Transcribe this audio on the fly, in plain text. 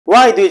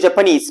Why do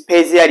Japanese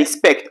pay their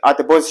respect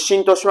at both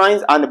Shinto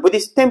shrines and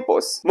Buddhist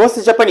temples?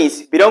 Most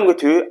Japanese belong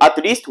to at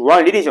least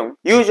one religion,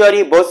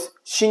 usually both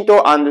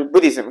Shinto and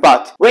Buddhism.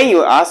 But when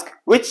you ask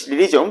which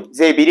religion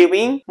they believe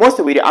in, most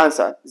will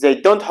answer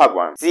they don't have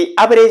one. The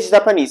average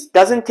Japanese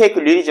doesn't take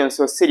religion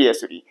so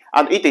seriously,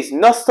 and it is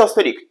not so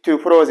strict to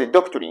follow the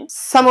doctrine.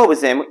 Some of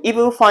them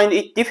even find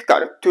it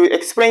difficult to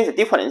explain the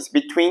difference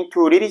between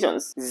two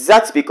religions.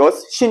 That's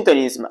because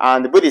Shintoism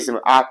and Buddhism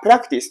are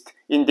practiced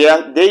in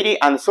their daily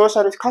and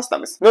social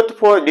customs, not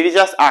for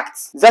religious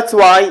acts. That's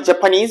why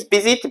Japanese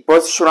visit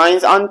both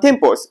shrines and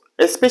temples,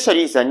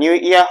 especially the New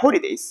Year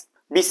holidays.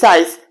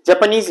 Besides,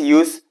 Japanese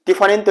use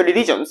different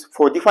religions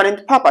for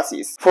different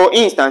purposes. For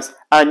instance,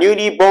 a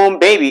newly born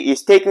baby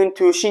is taken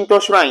to Shinto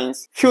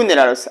shrines.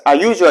 Funerals are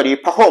usually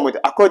performed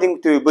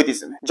according to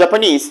Buddhism.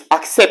 Japanese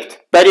accept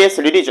various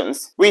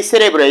religions. We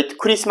celebrate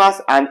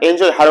Christmas and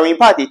enjoy Halloween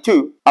party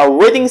too. A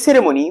wedding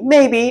ceremony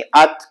may be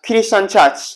at Christian church.